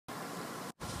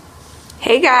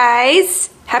Hey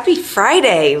guys, happy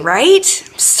Friday, right?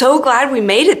 I'm so glad we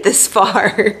made it this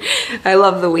far. I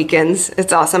love the weekends.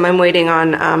 It's awesome. I'm waiting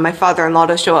on my father-in-law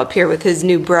to show up here with his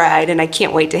new bride, and I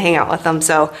can't wait to hang out with them.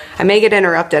 So I may get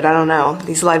interrupted. I don't know.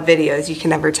 These live videos, you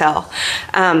can never tell.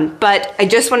 But I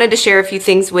just wanted to share a few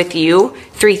things with you.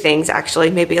 3 things, actually,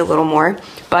 maybe a little more.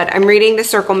 But I'm reading The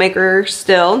Circle Maker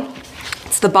still.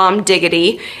 It's the Bomb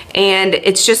Diggity, and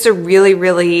it's just a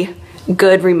really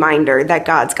good reminder that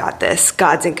God's got this.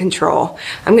 God's in control.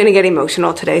 I'm gonna get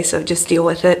emotional today, so just deal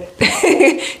with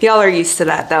it. Y'all are used to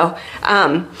that though.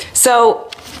 So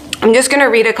I'm just gonna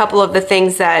read a couple of the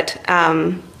things that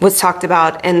was talked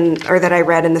about or that I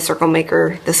read in the Circle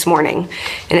Maker this morning.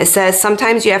 And it says,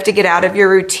 sometimes you have to get out of your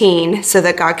routine so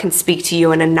that God can speak to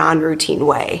you in a non-routine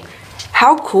way.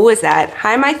 How cool is that?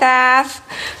 Hi, my Thaf.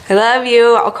 I love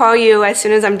you. I'll call you as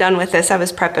soon as I'm done with this. I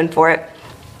was prepping for it.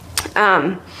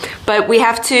 But we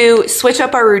have to switch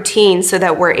up our routine so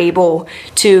that we're able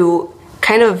to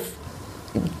kind of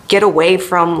get away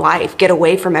from life, get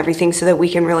away from everything so that we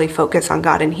can really focus on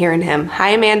God and hearing Him. Hi,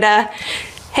 Amanda.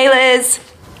 Hey, Liz.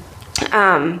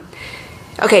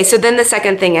 Okay, so then the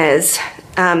second thing is,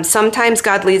 sometimes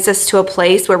God leads us to a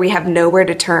place where we have nowhere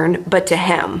to turn but to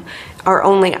Him. Our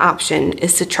only option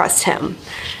is to trust Him.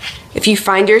 If you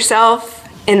find yourself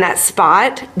in that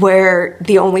spot where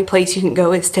the only place you can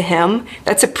go is to Him,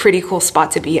 that's a pretty cool spot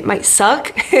to be. It might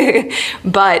suck,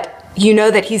 but you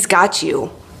know that He's got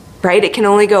you, right? It can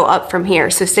only go up from here,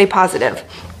 so stay positive.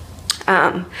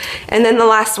 And then the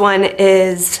last one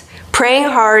is, praying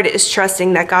hard is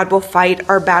trusting that God will fight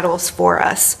our battles for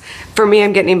us. For me,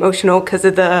 I'm getting emotional because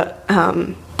of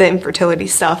the infertility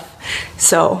stuff,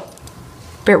 so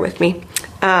bear with me.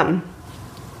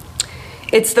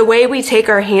 It's the way we take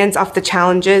our hands off the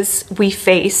challenges we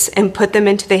face and put them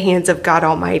into the hands of God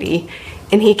Almighty,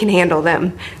 and He can handle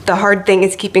them. The hard thing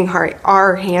is keeping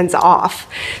our hands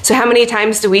off. So how many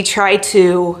times do we try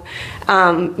to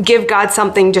give God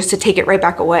something just to take it right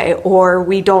back away, or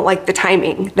we don't like the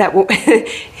timing that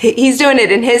He's doing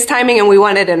it in His timing and we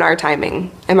want it in our timing?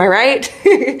 Am I right?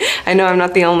 I know I'm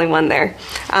not the only one there.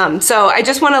 So I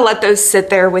just want to let those sit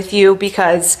there with you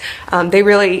because they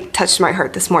really touched my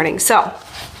heart this morning. So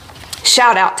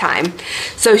shout out time.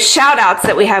 So shout outs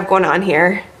that we have going on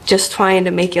here. Just trying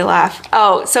to make you laugh.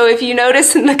 Oh, so if you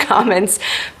notice in the comments,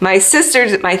 my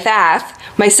sisters and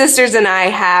I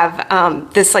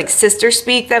have this like sister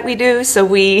speak that we do. So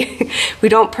we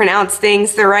don't pronounce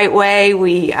things the right way.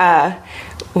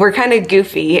 We're kind of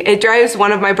goofy. It drives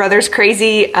one of my brothers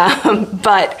crazy,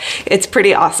 but it's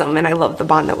pretty awesome, and I love the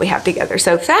bond that we have together.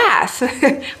 So Thaf,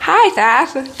 hi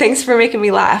Thaf, thanks for making me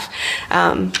laugh.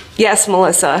 Yes,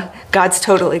 Melissa, God's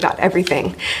totally got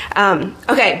everything.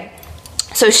 Okay.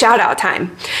 So shout out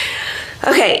time.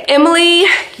 Okay, Emily,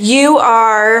 you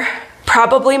are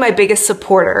probably my biggest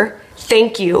supporter.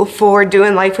 Thank you for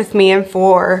doing life with me and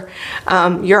for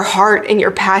your heart and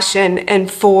your passion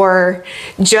and for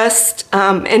just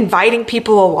inviting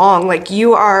people along. Like,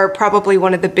 you are probably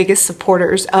one of the biggest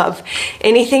supporters of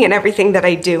anything and everything that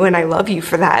I do, and I love you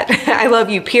for that. I love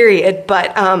you, period.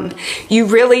 But you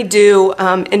really do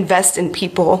invest in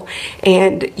people,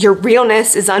 and your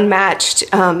realness is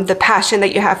unmatched. The passion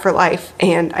that you have for life,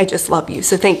 and I just love you.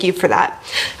 So thank you for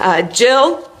that.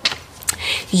 Jill,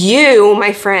 you,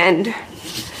 my friend,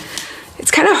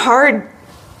 it's kind of hard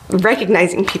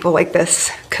recognizing people like this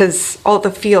because all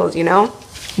the feels, you know?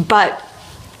 But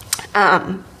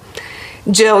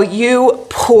Jill, you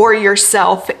pour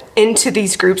yourself into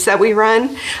these groups that we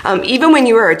run. Even when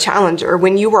you were a challenger,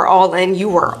 when you were all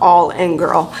in,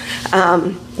 girl.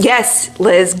 Yes,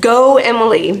 Liz, go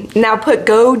Emily. Now put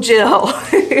go Jill.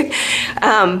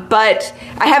 But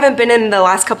I haven't been in the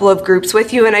last couple of groups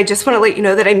with you, and I just want to let you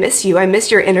know that I miss you. I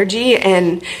miss your energy,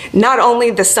 and not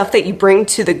only the stuff that you bring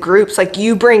to the groups, like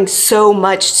you bring so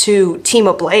much to Team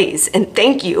Ablaze, and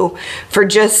thank you for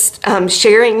just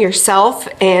sharing yourself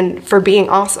and for being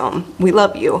awesome. We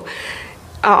love you.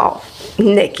 Oh,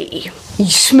 Nikki,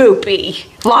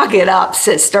 Schmoopy, lock it up,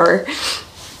 sister.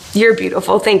 You're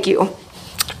beautiful. Thank you.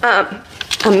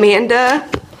 Amanda,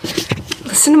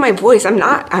 listen to my voice.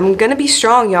 I'm gonna be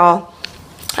strong, y'all.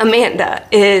 Amanda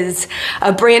is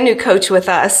a brand new coach with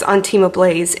us on Team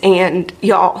Ablaze, and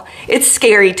y'all, it's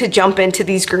scary to jump into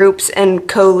these groups and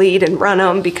co-lead and run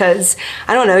them because,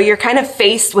 I don't know, you're kind of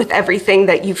faced with everything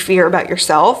that you fear about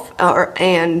yourself,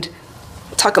 and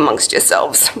talk amongst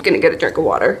yourselves. I'm gonna get a drink of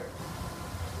water.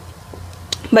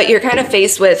 But you're kind of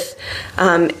faced with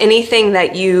anything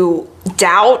that you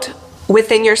doubt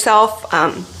within yourself,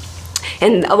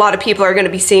 and a lot of people are going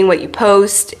to be seeing what you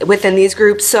post within these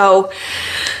groups. So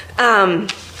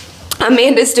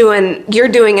you're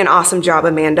doing an awesome job,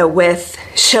 Amanda, with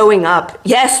showing up.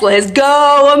 Yes, Liz,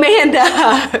 go,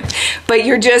 Amanda. But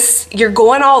you're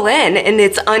going all in, and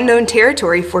it's unknown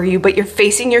territory for you, but you're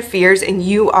facing your fears, and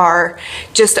you are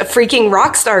just a freaking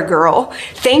rock star, girl.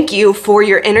 Thank you for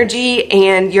your energy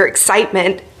and your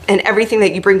excitement and everything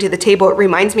that you bring to the table. It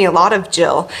reminds me a lot of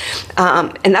Jill.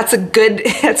 And that's a good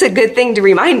thing to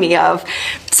remind me of.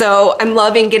 So I'm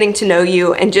loving getting to know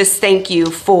you, and just thank you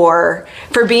for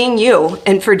being you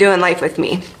and for doing life with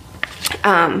me.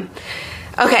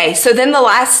 Okay, so then the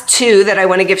last two that I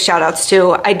want to give shout outs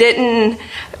to, I didn't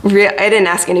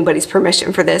ask anybody's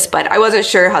permission for this, but I wasn't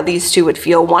sure how these two would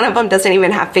feel. One of them doesn't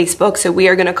even have Facebook, so we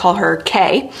are going to call her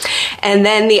K. And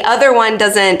then the other one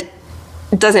doesn't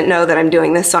know that I'm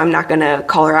doing this, so I'm not going to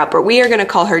call her out, but we are going to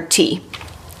call her T.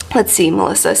 Let's see,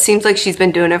 Melissa. Seems like she's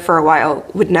been doing it for a while.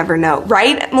 Would never know.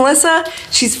 Right, Melissa?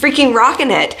 She's freaking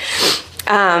rocking it.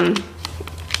 I'm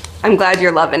glad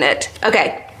you're loving it.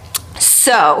 Okay,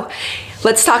 so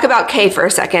let's talk about Kay for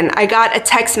a second. I got a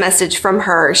text message from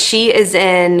her. She is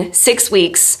in 6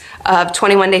 weeks of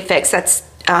 21 Day Fix. That's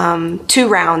 2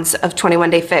 rounds of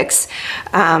 21 Day Fix.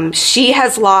 She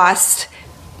has lost,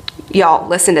 y'all,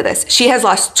 listen to this. She has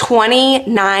lost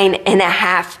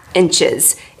 29.5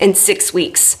 inches in 6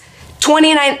 weeks.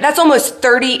 29, that's almost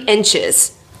 30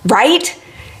 inches, right?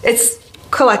 It's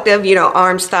collective, you know,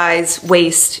 arms, thighs,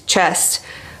 waist, chest.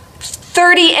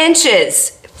 30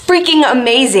 inches, freaking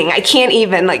amazing. I can't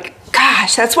even, like,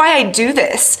 gosh, that's why I do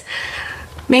this.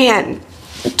 Man,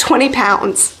 20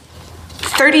 pounds,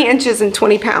 30 inches and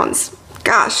 20 pounds.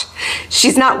 Gosh,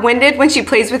 she's not winded when she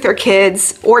plays with her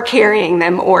kids or carrying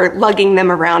them or lugging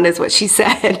them around is what she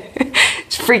said.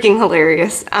 It's freaking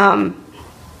hilarious.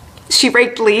 She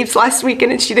raked leaves last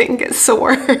weekend and she didn't get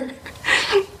sore.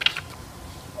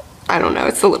 I don't know,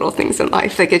 it's the little things in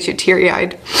life that get you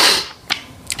teary-eyed.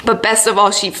 But best of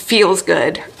all, she feels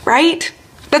good, right?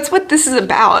 That's what this is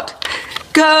about.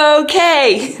 Go,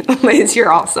 Kay! Liz,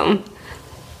 you're awesome.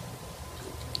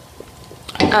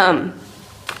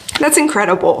 That's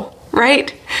incredible,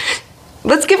 right?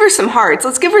 Let's give her some hearts.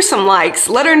 Let's give her some likes.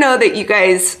 Let her know that you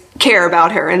guys care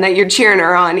about her and that you're cheering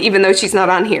her on, even though she's not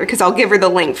on here, because I'll give her the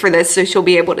link for this so she'll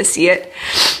be able to see it.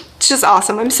 It's just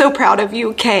awesome. I'm so proud of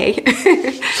you, Kay.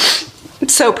 I'm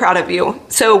so proud of you.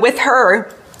 So with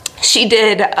her, she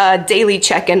did a daily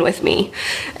check-in with me,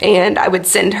 and I would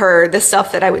send her the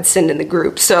stuff that I would send in the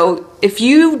group. So if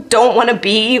you don't want to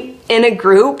be in a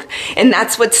group and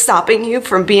that's what's stopping you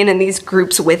from being in these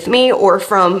groups with me or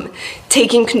from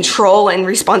taking control and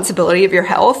responsibility of your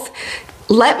health,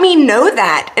 let me know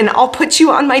that and I'll put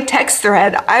you on my text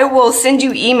thread. I will send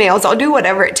you emails. I'll do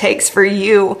whatever it takes for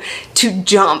you to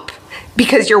jump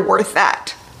because you're worth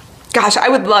that. Gosh, I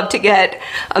would love to get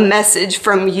a message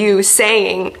from you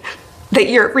saying that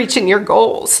you're reaching your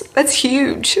goals. That's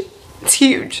huge. It's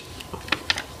huge.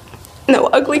 No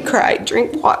ugly cry,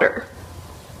 drink water.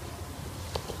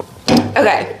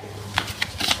 Okay.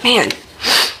 Man,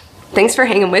 thanks for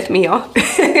hanging with me, y'all.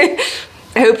 I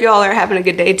hope y'all are having a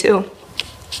good day too.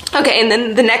 Okay, and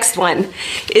then the next one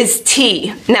is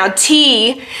T. Now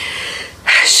T,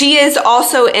 she is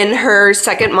also in her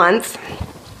 2nd month.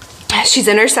 She's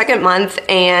in her 2nd month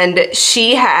and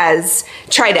she has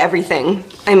tried everything.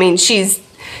 I mean, she's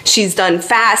done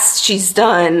fasts, she's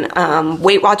done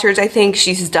Weight Watchers, I think.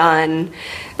 She's done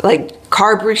like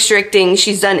carb restricting.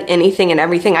 She's done anything and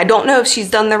everything. I don't know if she's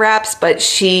done the wraps, but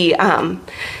she's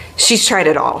tried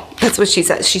it all. That's what she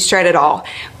says. She's tried it all.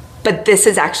 But this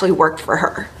has actually worked for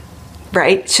her,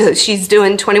 right? So she's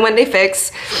doing 21 Day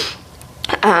Fix.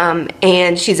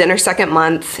 And she's in her 2nd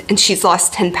month and she's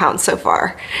lost 10 pounds so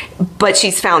far, but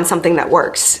she's found something that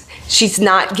works. She's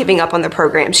not giving up on the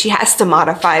program. She has to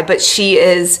modify, but she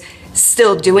is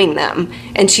still doing them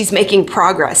and she's making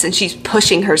progress and she's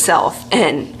pushing herself,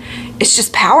 and it's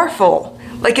just powerful.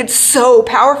 Like, it's so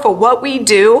powerful what we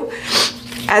do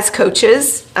as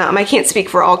coaches. I can't speak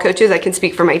for all coaches. I can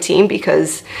speak for my team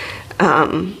because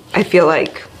I feel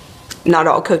like not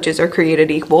all coaches are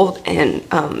created equal, and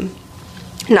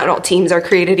not all teams are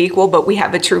created equal, but we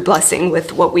have a true blessing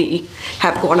with what we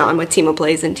have going on with Team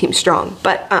Ablaze and Team Strong.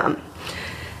 But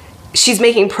she's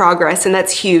making progress, and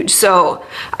that's huge. So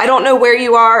I don't know where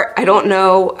you are. I don't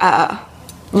know,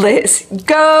 Liz.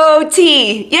 Go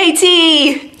T! Yay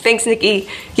T! Thanks, Nikki.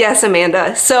 Yes,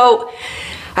 Amanda. So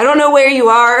I don't know where you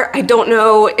are. I don't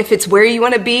know if it's where you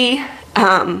want to be,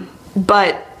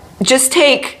 but just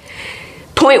take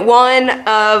point 1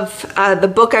 of the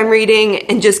book I'm reading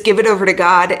and just give it over to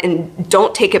God and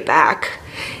don't take it back.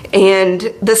 And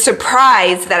the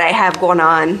surprise that I have going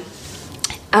on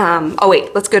Oh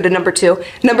wait, let's go to number 2.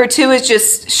 Number 2 is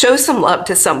just show some love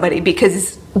to somebody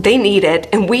because they need it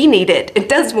and we need it. It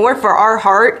does more for our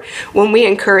heart when we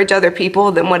encourage other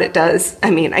people than what it does. I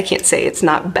mean, I can't say it's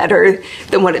not better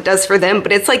than what it does for them,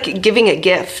 but it's like giving a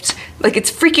gift. Like,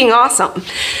 it's freaking awesome.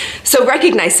 So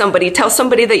recognize somebody, tell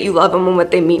somebody that you love them and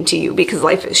what they mean to you, because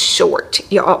life is short,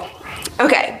 y'all.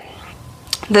 Okay,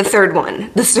 the third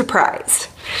one, the surprise.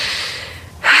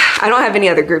 I don't have any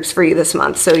other groups for you this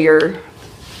month, so you're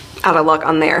out of luck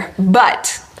on there.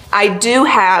 But I do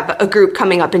have a group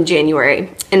coming up in January,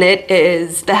 and it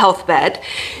is the Health Bet.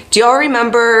 Do y'all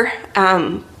remember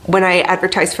when I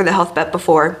advertised for the Health Bet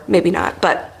before? Maybe not,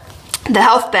 but the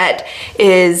Health Bet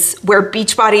is where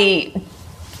Beachbody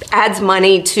adds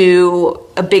money to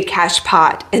a big cash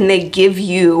pot, and they give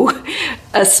you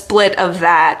a split of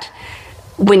that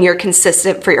when you're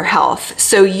consistent for your health.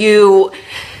 So you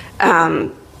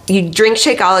drink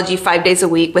Shakeology 5 days a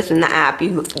week within the app.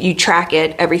 You track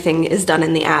it. Everything is done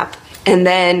in the app. And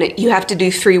then you have to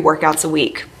do 3 workouts a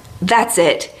week. That's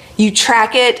it. You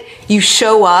track it, you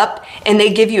show up, and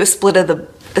they give you a split of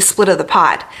the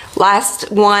pot.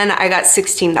 Last one, I got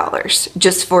 $16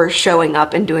 just for showing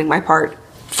up and doing my part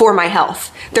for my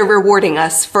health. They're rewarding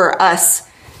us for us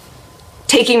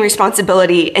taking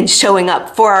responsibility and showing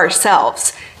up for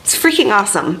ourselves. It's freaking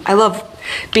awesome. I love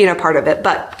being a part of it,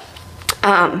 but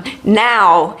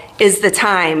now is the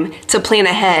time to plan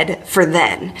ahead for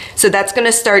then. So that's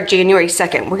gonna start January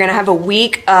 2nd. We're gonna have a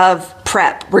week of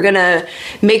prep. We're gonna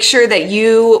make sure that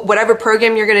whatever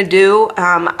program you're gonna do,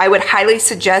 I would highly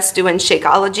suggest doing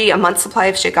Shakeology, a month's supply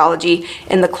of Shakeology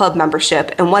in the club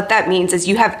membership. And what that means is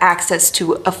you have access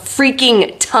to a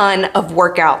freaking ton of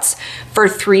workouts for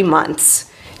 3 months.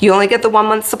 You only get the 1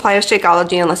 month supply of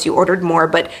Shakeology unless you ordered more,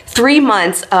 but 3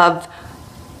 months of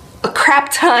a crap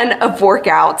ton of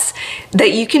workouts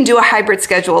that you can do a hybrid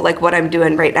schedule like what I'm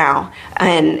doing right now.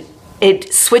 And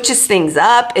it switches things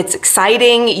up. It's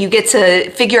exciting. You get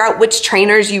to figure out which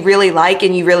trainers you really like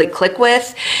and you really click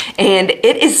with. And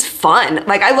it is fun.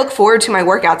 Like, I look forward to my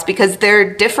workouts because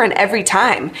they're different every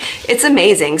time. It's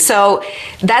amazing. So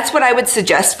that's what I would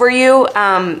suggest for you.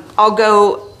 I'll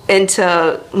go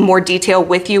into more detail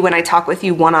with you when I talk with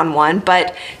you one-on-one,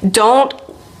 but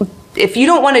if you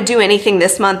don't want to do anything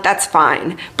this month, that's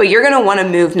fine. But you're going to want to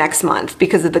move next month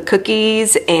because of the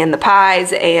cookies and the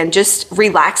pies and just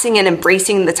relaxing and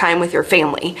embracing the time with your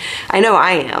family. I know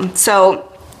I am. So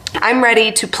I'm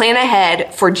ready to plan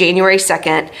ahead for January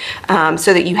 2nd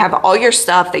so that you have all your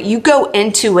stuff, that you go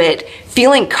into it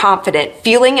feeling confident,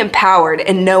 feeling empowered,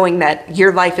 and knowing that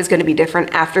your life is going to be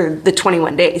different after the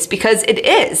 21 days, because it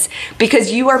is,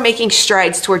 because you are making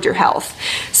strides towards your health.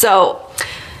 So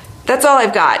that's all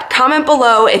I've got. Comment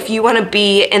below if you want to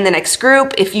be in the next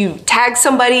group, if you tag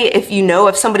somebody, if you know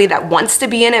of somebody that wants to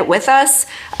be in it with us,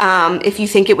 if you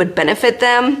think it would benefit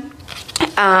them.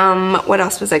 What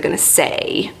else was I going to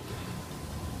say?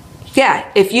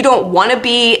 Yeah, if you don't want to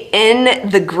be in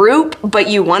the group, but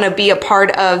you want to be a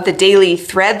part of the daily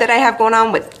thread that I have going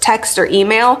on with text or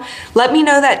email, let me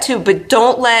know that too. But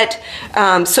don't let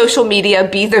social media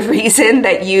be the reason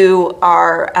that you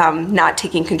are not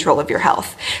taking control of your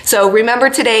health. So remember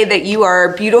today that you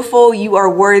are beautiful, you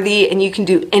are worthy, and you can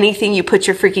do anything you put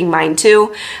your freaking mind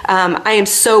to. I am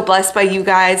so blessed by you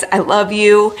guys. I love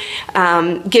you.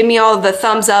 Give me all the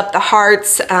thumbs up, the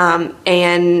hearts,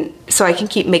 and so I can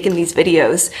keep making these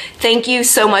videos. Thank you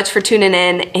so much for tuning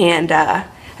in, and I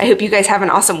hope you guys have an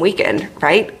awesome weekend,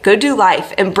 right? Go do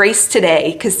life. Embrace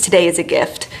today, because today is a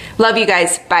gift. Love you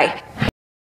guys. Bye.